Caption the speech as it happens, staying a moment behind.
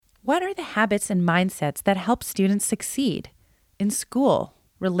What are the habits and mindsets that help students succeed in school,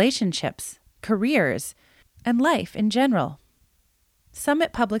 relationships, careers, and life in general?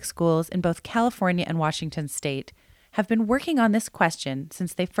 Summit Public Schools in both California and Washington State have been working on this question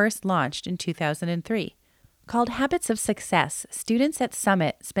since they first launched in 2003. Called Habits of Success, students at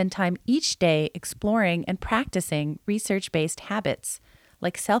Summit spend time each day exploring and practicing research-based habits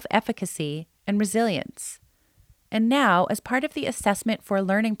like self-efficacy and resilience. And now, as part of the Assessment for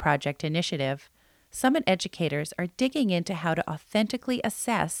Learning Project initiative, Summit educators are digging into how to authentically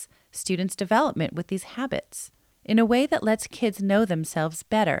assess students' development with these habits in a way that lets kids know themselves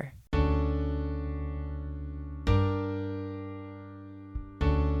better.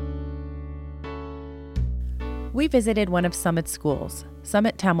 We visited one of Summit's schools,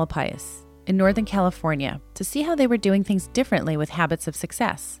 Summit Tamalpais, in Northern California, to see how they were doing things differently with habits of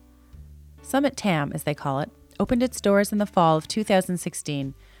success. Summit TAM, as they call it, opened its doors in the fall of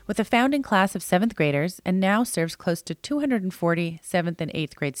 2016 with a founding class of 7th graders and now serves close to 240 7th and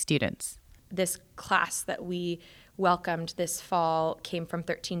 8th grade students. This class that we welcomed this fall came from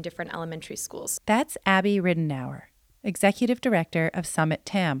 13 different elementary schools. That's Abby Riddenauer, Executive Director of Summit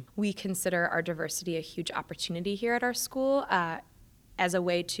TAM. We consider our diversity a huge opportunity here at our school as a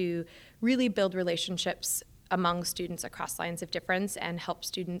way to really build relationships among students across lines of difference and help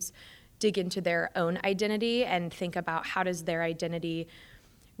students dig into their own identity and think about how does their identity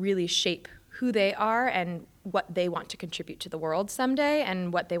really shape who they are and what they want to contribute to the world someday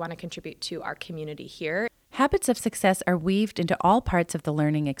and what they want to contribute to our community here. Habits of success are weaved into all parts of the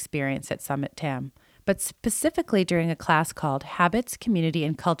learning experience at Summit TAM, but specifically during a class called Habits, Community,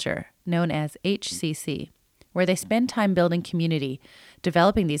 and Culture, known as HCC, where they spend time building community,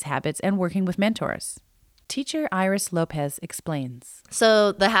 developing these habits, and working with mentors. Teacher Iris Lopez explains.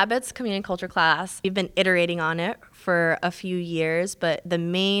 So the Habits, Community, and Culture class, we've been iterating on it for a few years, but the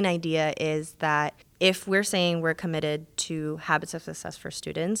main idea is that if we're saying we're committed to habits of success for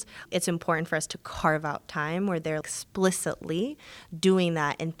students, it's important for us to carve out time where they're explicitly doing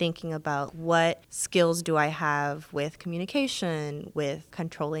that and thinking about what skills do I have with communication, with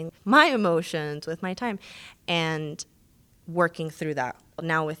controlling my emotions, with my time, and working through that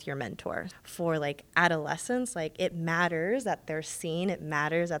now with your mentor. For like adolescents, like it matters that they're seen, it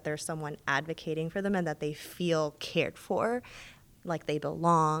matters that there's someone advocating for them and that they feel cared for, like they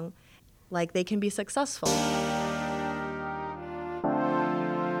belong, like they can be successful.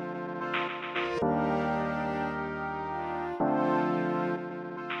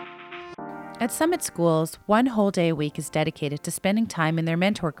 At Summit Schools, one whole day a week is dedicated to spending time in their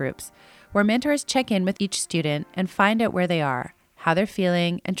mentor groups, where mentors check in with each student and find out where they are, how they're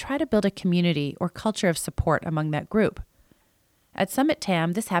feeling, and try to build a community or culture of support among that group. At Summit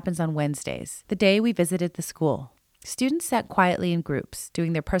TAM, this happens on Wednesdays, the day we visited the school. Students sat quietly in groups,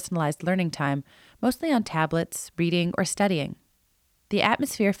 doing their personalized learning time, mostly on tablets, reading, or studying. The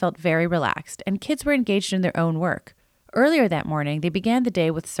atmosphere felt very relaxed, and kids were engaged in their own work. Earlier that morning, they began the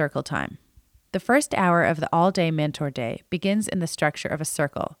day with circle time. The first hour of the all-day mentor day begins in the structure of a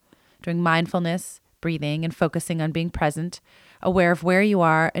circle, doing mindfulness, breathing, and focusing on being present, aware of where you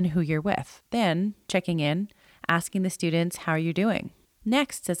are and who you're with. Then, checking in, asking the students, how are you doing?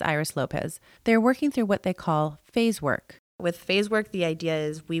 Next, says Iris Lopez, they're working through what they call phase work. With phase work, the idea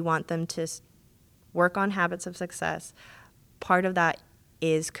is we want them to work on habits of success. Part of that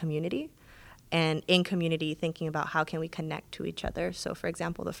is community. And in community, thinking about how can we connect to each other. So for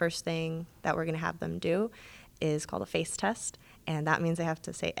example, the first thing that we're going to have them do is called a face test. And that means they have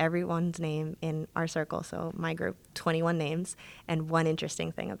to say everyone's name in our circle. So my group, 21 names, and one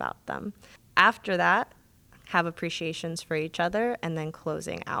interesting thing about them. After that, have appreciations for each other, and then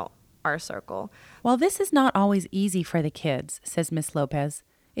closing out our circle. While this is not always easy for the kids, says Ms. Lopez,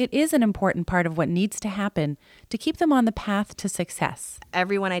 it is an important part of what needs to happen to keep them on the path to success.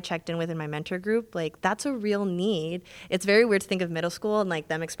 Everyone I checked in with in my mentor group, like that's a real need. It's very weird to think of middle school and like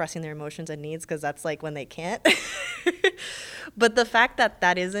them expressing their emotions and needs because that's like when they can't. But the fact that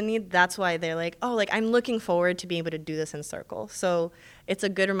that is a need, that's why they're like, oh, like I'm looking forward to being able to do this in circle. So it's a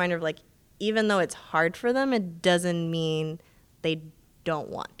good reminder of like, even though it's hard for them, it doesn't mean they don't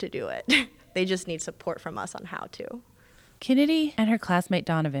want to do it. They just need support from us on how to. Kennedy and her classmate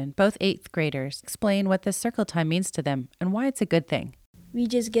Donovan, both 8th graders, explain what this circle time means to them and why it's a good thing. We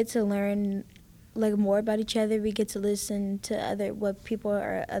just get to learn like more about each other. We get to listen to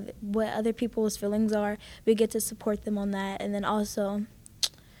what other people's feelings are. We get to support them on that, and then also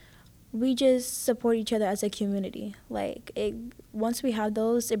we just support each other as a community. Like once we have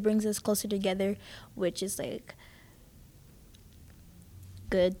those, it brings us closer together, which is like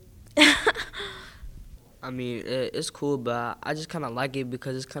good. I mean, it's cool, but I just kind of like it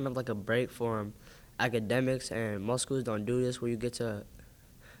because it's kind of like a break from academics, and most schools don't do this, where you get to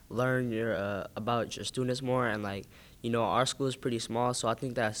learn about your students more. And like, our school is pretty small, so I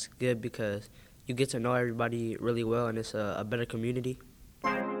think that's good because you get to know everybody really well, and it's a better community.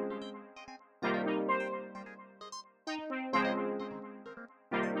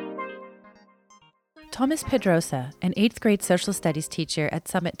 Thomas Pedrosa, an 8th grade social studies teacher at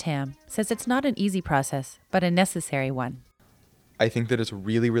Summit TAM, says it's not an easy process, but a necessary one. I think that it's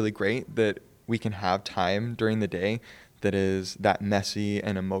really, really great that we can have time during the day that is that messy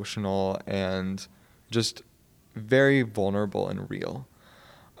and emotional and just very vulnerable and real.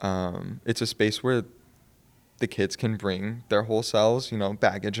 It's a space where the kids can bring their whole selves,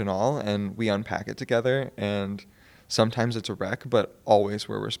 baggage and all, and we unpack it together. And sometimes it's a wreck, but always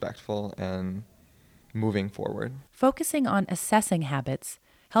we're respectful and moving forward. Focusing on assessing habits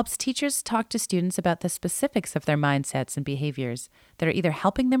helps teachers talk to students about the specifics of their mindsets and behaviors that are either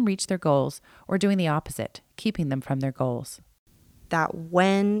helping them reach their goals or doing the opposite, keeping them from their goals. That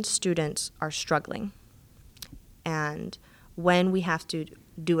when students are struggling and when we have to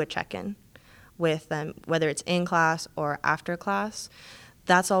do a check-in with them, whether it's in class or after class,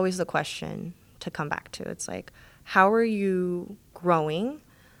 that's always the question to come back to. It's like, how are you growing?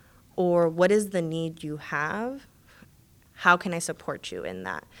 Or what is the need you have? How can I support you in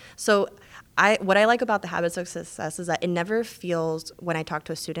that? So what I like about the Habits of Success is that it never feels, when I talk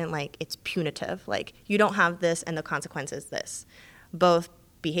to a student, like it's punitive. Like, you don't have this and the consequence is this. Both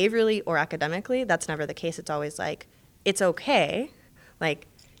behaviorally or academically, that's never the case. It's always like, it's okay. Like,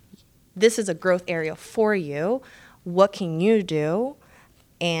 this is a growth area for you. What can you do?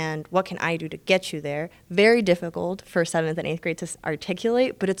 And what can I do to get you there? Very difficult for 7th and 8th grade to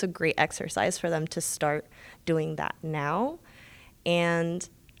articulate, but it's a great exercise for them to start doing that now. And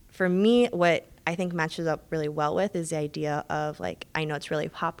for me, what I think matches up really well with is the idea of, like, I know it's really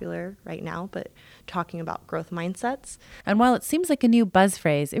popular right now, but talking about growth mindsets. And while it seems like a new buzz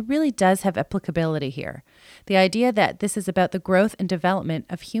phrase, it really does have applicability here. The idea that this is about the growth and development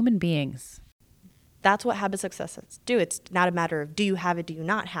of human beings. That's what Habits of Success do. It's not a matter of do you have it, do you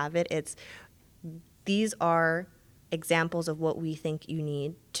not have it. It's these are examples of what we think you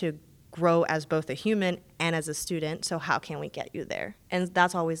need to grow as both a human and as a student. So how can we get you there? And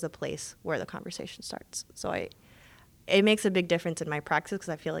that's always the place where the conversation starts. So it makes a big difference in my practice because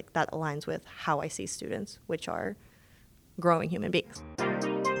I feel like that aligns with how I see students, which are growing human beings.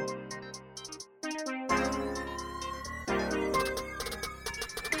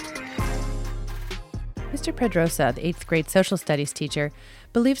 Mr. Pedrosa, the 8th grade social studies teacher,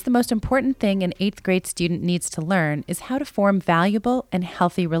 believes the most important thing an 8th grade student needs to learn is how to form valuable and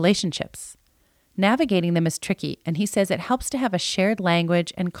healthy relationships. Navigating them is tricky, and he says it helps to have a shared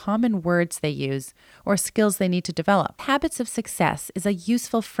language and common words they use or skills they need to develop. Habits of Success is a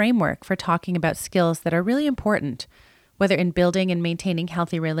useful framework for talking about skills that are really important, whether in building and maintaining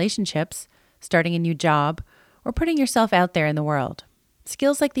healthy relationships, starting a new job, or putting yourself out there in the world.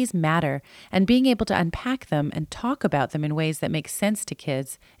 Skills like these matter, and being able to unpack them and talk about them in ways that make sense to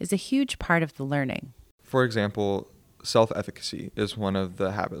kids is a huge part of the learning. For example, self-efficacy is one of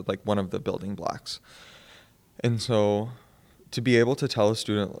the building blocks. And so to be able to tell a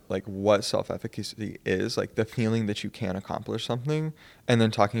student like what self-efficacy is, like the feeling that you can accomplish something, and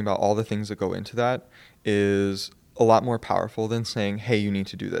then talking about all the things that go into that is a lot more powerful than saying, hey, you need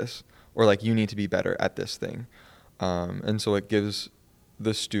to do this, or like you need to be better at this thing. And so it gives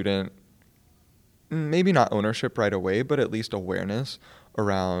the student maybe not ownership right away, but at least awareness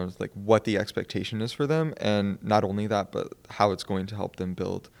around like what the expectation is for them, and not only that, but how it's going to help them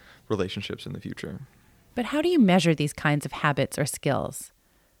build relationships in the future. But how do you measure these kinds of habits or skills?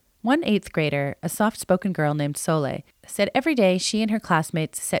 One 8th grader, a soft-spoken girl named Soleil, said every day she and her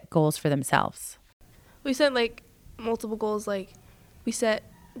classmates set goals for themselves. We set like multiple goals, like we set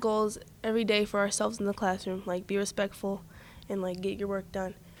goals every day for ourselves in the classroom, like be respectful and like get your work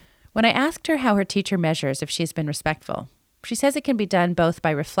done. When I asked her how her teacher measures if she's been respectful, she says it can be done both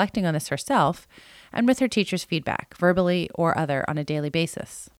by reflecting on this herself and with her teacher's feedback, verbally or other, on a daily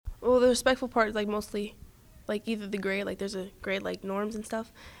basis. Well, the respectful part is like mostly like either the grade, like there's a grade like norms and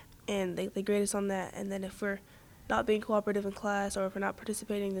stuff, and they grade us on that. And then if we're not being cooperative in class or if we're not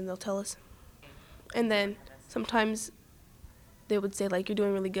participating, then they'll tell us. And then sometimes they would say like you're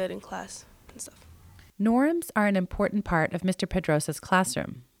doing really good in class and stuff. Norms are an important part of Mr. Pedrosa's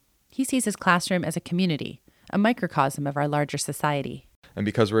classroom. He sees his classroom as a community, a microcosm of our larger society. And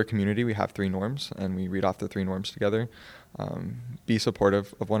because we're a community, we have 3 norms, and we read off the 3 norms together. Be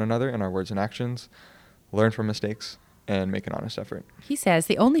supportive of one another in our words and actions, learn from mistakes, and make an honest effort. He says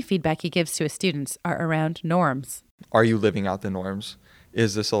the only feedback he gives to his students are around norms. Are you living out the norms?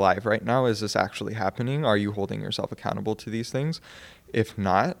 Is this alive right now? Is this actually happening? Are you holding yourself accountable to these things? If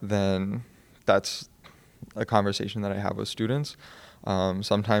not, then that's a conversation that I have with students.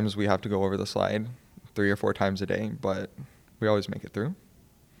 Sometimes we have to go over the slide 3 or 4 times a day, but we always make it through.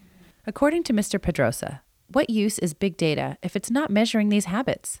 According to Mr. Pedrosa, what use is big data if it's not measuring these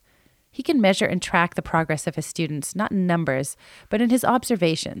habits? He can measure and track the progress of his students, not in numbers, but in his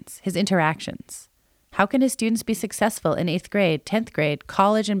observations, his interactions. How can his students be successful in 8th grade, 10th grade,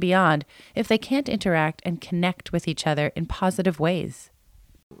 college, and beyond if they can't interact and connect with each other in positive ways?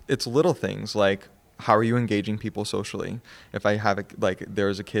 It's little things like, how are you engaging people socially? If I have, there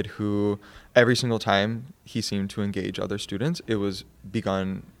was a kid who every single time he seemed to engage other students, it was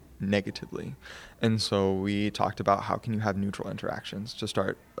begun negatively. And so we talked about how can you have neutral interactions to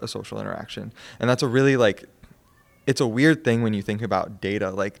start a social interaction. And that's a really it's a weird thing when you think about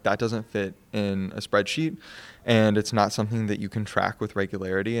data. That doesn't fit in a spreadsheet, and it's not something that you can track with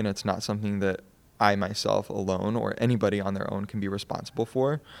regularity, and it's not something that I myself alone or anybody on their own can be responsible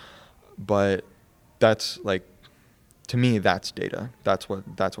for. But that's to me, that's data. That's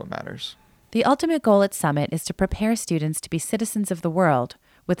what matters. The ultimate goal at Summit is to prepare students to be citizens of the world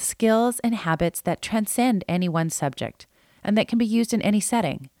with skills and habits that transcend any one subject and that can be used in any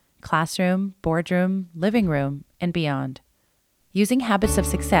setting: classroom, boardroom, living room, and beyond. Using habits of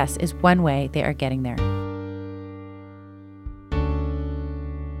success is one way they are getting there.